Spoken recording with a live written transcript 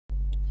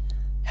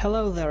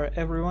Hello there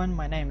everyone,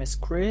 my name is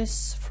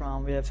Chris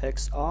from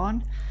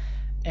VFXON,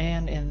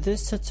 and in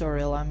this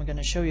tutorial I'm going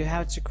to show you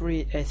how to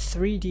create a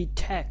 3D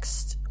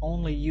text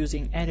only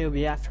using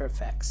Adobe After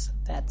Effects.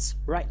 That's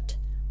right,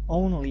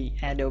 only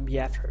Adobe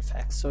After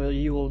Effects. So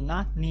you will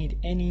not need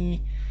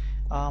any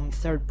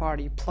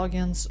third-party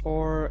plugins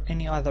or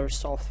any other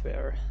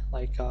software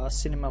like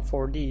Cinema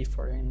 4D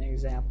for an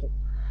example.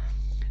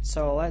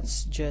 So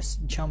let's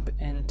just jump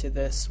into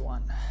this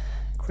one.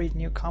 Create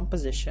new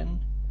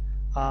composition.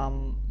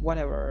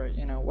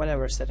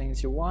 Whatever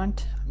settings you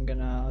want. I'm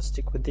gonna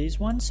stick with these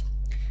ones.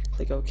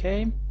 Click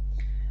OK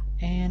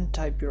and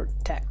type your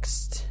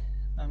text.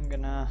 I'm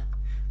gonna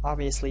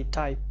obviously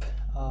type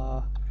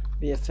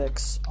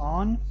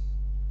VFXON.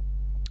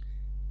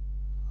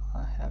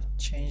 I have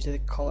changed the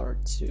color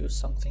to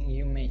something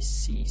you may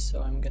see,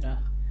 so I'm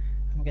gonna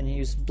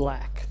use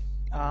black.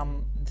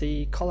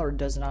 The color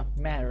does not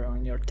matter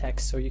on your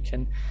text, so you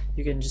can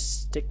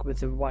just stick with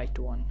the white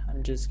one.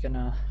 I'm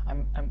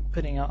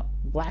putting a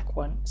black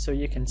one so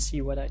you can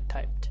see what I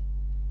typed.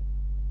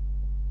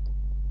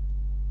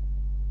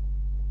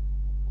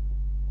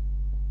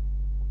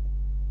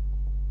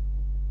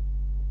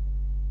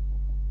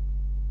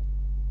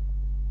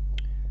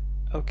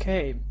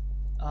 Okay,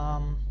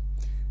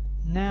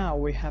 now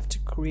we have to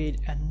create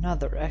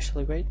another.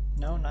 Actually, wait,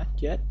 no, not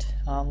yet.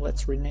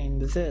 Let's rename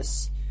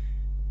this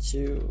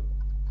to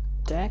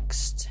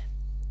text,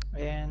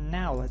 and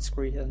now let's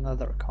create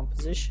another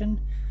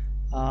composition.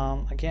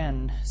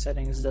 Again,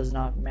 settings does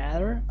not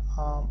matter,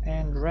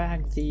 and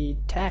drag the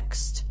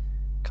text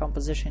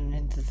composition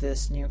into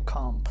this new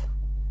comp.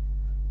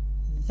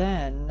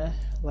 Then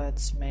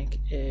let's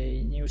make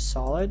a new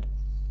solid,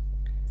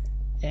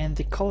 and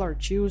the color,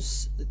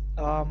 choose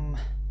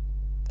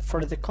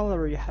for the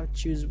color you have to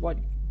choose what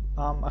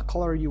a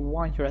color you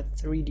want your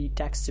 3D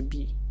text to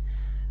be.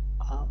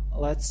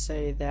 Let's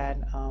say that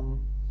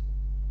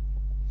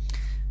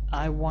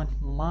I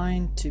want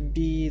mine to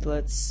be,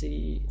 let's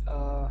say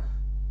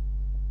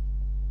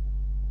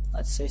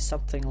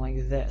something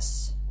like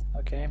this.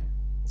 Okay,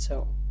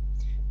 so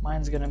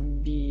mine's gonna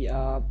be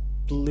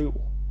blue,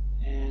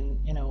 and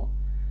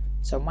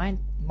so my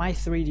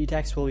 3D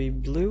text will be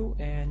blue,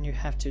 and you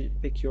have to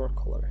pick your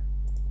color.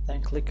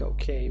 Then click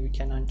OK. We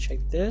can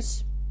uncheck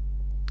this,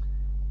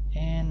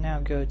 and now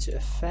go to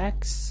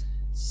Effects,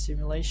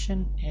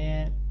 Simulation,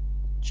 and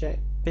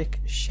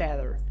pick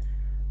shader.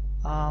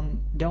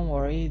 Don't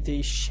worry,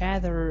 the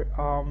shader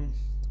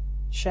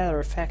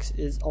effects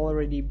is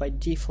already by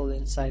default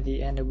inside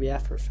the Adobe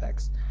After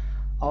Effects,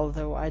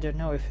 although I don't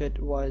know if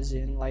it was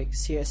in like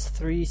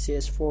CS3,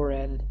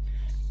 CS4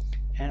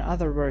 and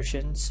other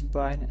versions,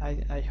 but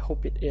I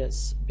hope it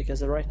is,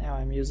 because right now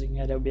I'm using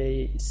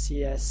Adobe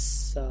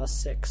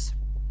CS6.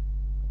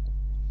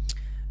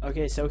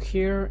 Okay, so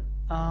here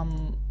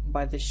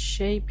by the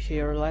shape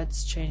here,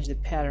 let's change the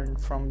pattern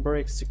from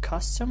bricks to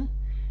custom,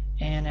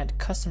 and at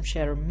custom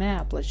shader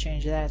map let's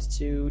change that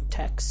to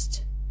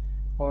text,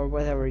 or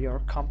whatever your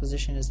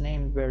composition is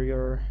named where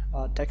your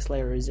text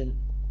layer is in.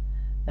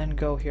 Then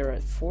go here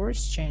at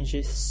force, change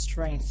its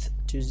strength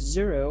to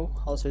 0,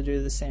 also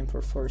do the same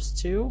for force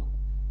 2,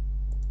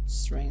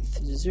 strength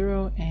to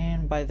 0,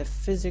 and by the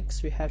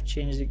physics we have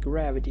changed the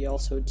gravity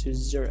also to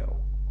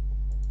 0.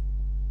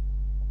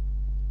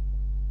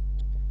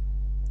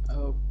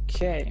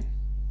 Okay,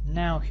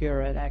 now here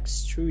at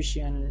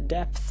extrusion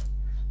depth,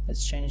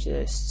 let's change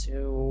this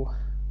to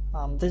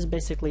this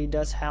basically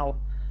does how.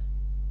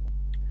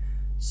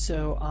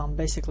 So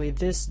basically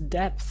this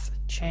depth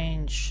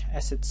change,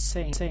 as it's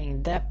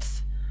saying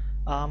depth,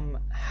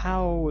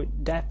 how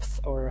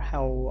depth or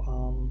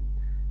how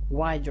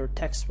wide your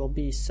text will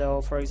be.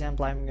 So for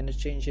example, I'm going to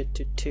change it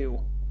to 2.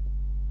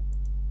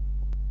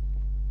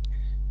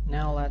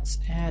 Now let's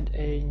add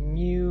a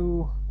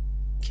new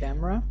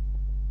camera.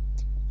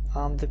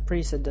 The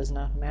preset does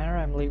not matter,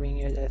 I'm leaving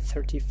it at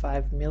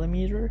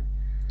 35mm,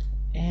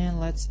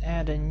 and let's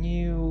add a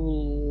new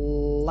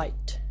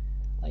light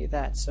like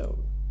that.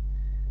 So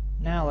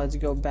now let's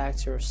go back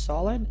to our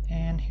solid,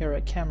 and here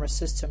at camera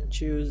system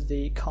choose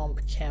the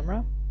comp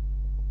camera.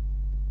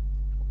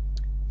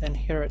 Then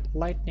here at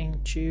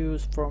lighting,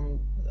 choose from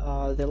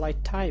the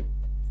light type,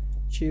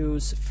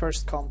 choose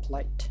first comp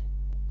light.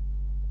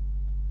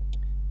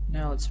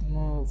 Now let's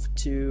move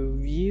to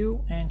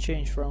view and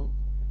change the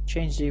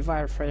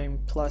wireframe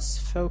plus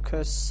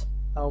focus,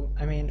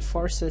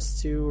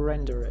 forces to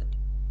render it.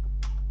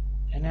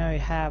 And now you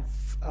have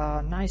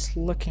a nice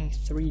looking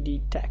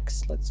 3D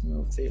text. Let's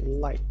move the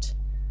light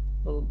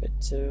a little bit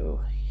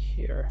to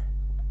here.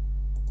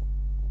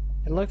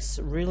 It looks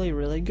really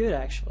good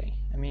actually.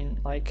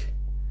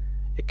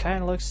 It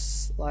kind of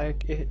looks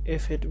like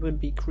if it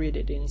would be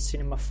created in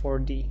Cinema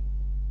 4D.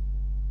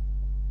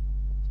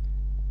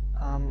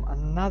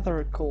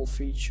 Another cool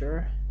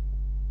feature,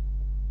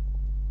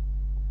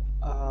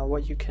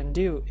 what you can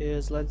do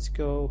is, let's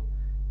go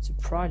to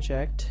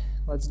project,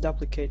 let's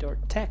duplicate our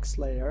text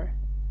layer,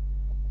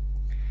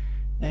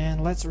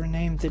 and let's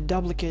rename the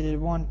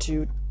duplicated one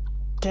to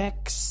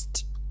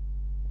text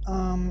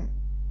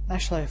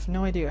Actually, I have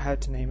no idea how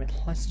to name it.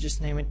 Let's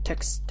just name it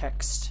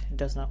text. It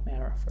does not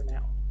matter for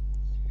now.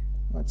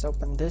 Let's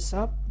open this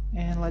up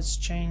and let's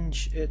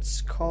change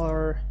its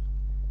color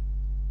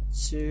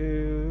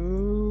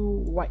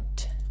to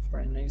white for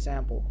an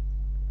example.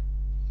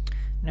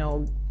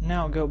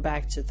 Now go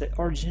back to the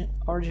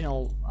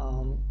original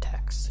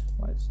text.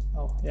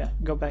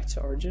 Go back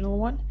to original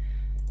one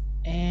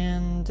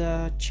and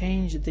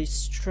change the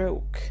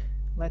stroke.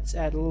 Let's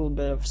add a little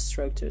bit of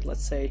stroke to it.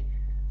 Let's say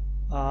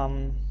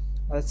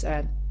let's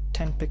add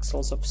 10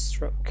 pixels of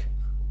stroke.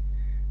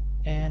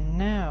 And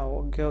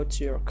now go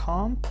to your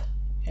comp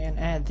and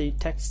add the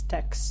text.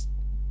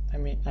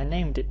 I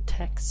named it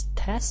text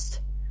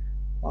test.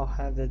 Well,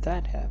 how did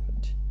that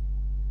happen?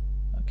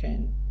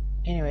 Okay,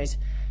 anyways,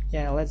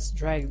 yeah, let's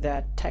drag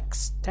that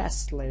text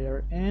test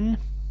layer in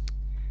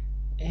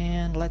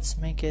and let's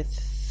make it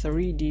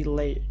 3D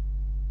layer.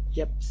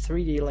 Yep,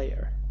 3D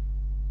layer.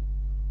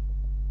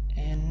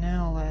 And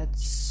now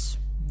let's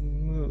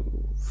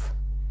move.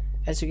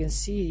 As you can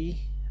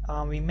see,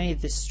 we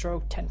made this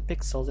stroke 10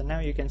 pixels, and now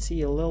you can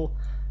see a little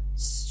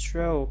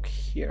stroke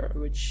here,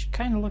 which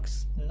kind of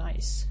looks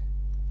nice.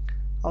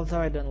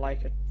 Although I don't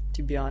like it,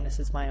 to be honest,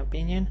 it's my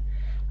opinion.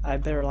 I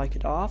better like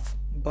it off.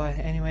 But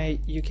anyway,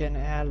 you can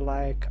add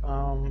like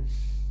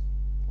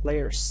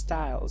layer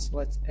styles.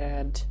 Let's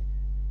add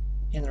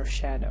inner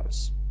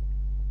shadows.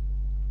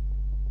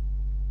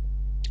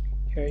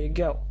 Here you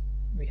go.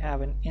 We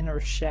have an inner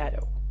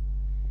shadow.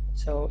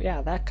 So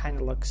yeah, that kind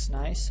of looks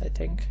nice, I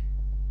think.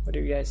 What do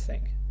you guys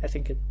think? I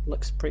think it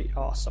looks pretty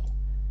awesome.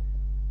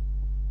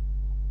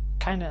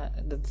 Kind of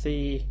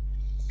the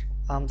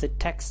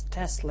text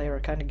test layer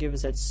kind of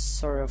gives it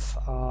sort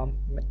of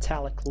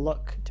metallic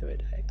look to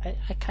it.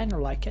 I kind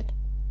of like it.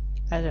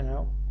 I don't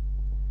know,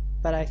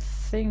 but I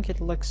think it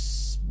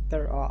looks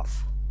better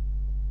off.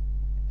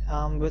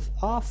 With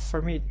off,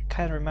 for me, it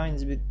kind of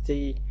reminds me of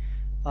the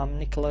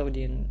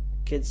Nickelodeon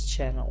kids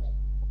channel.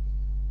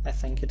 I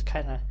think it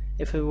kind of,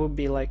 if it would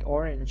be like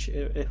orange,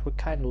 it would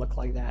kind of look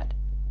like that.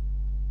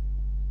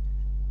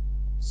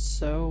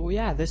 So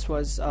yeah, this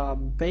was a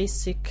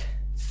basic,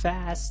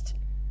 fast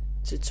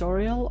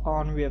tutorial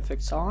on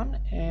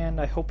VFXON,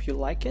 and I hope you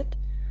like it.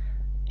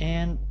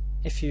 And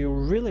if you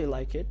really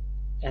like it,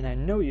 and I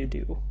know you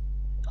do,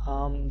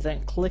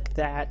 then click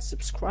that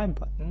subscribe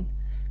button,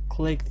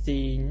 click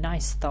the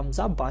nice thumbs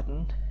up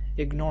button,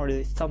 ignore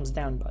the thumbs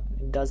down button.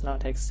 It does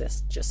not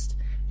exist, just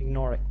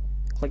ignore it.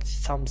 Click the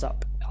thumbs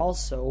up.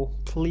 Also,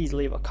 please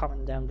leave a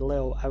comment down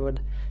below.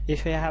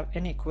 If you have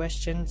any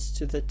questions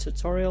to the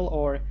tutorial,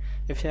 or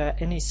if you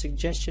have any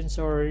suggestions,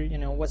 or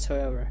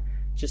whatsoever,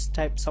 just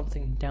type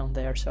something down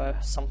there so I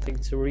have something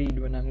to read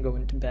when I'm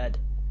going to bed.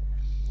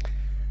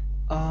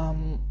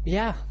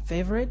 Yeah,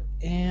 favorite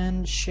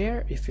and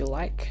share if you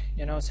like,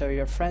 so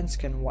your friends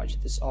can watch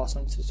this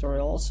awesome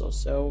tutorial also.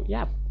 So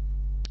yeah,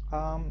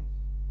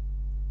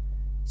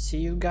 see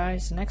you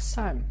guys next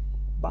time.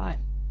 Bye.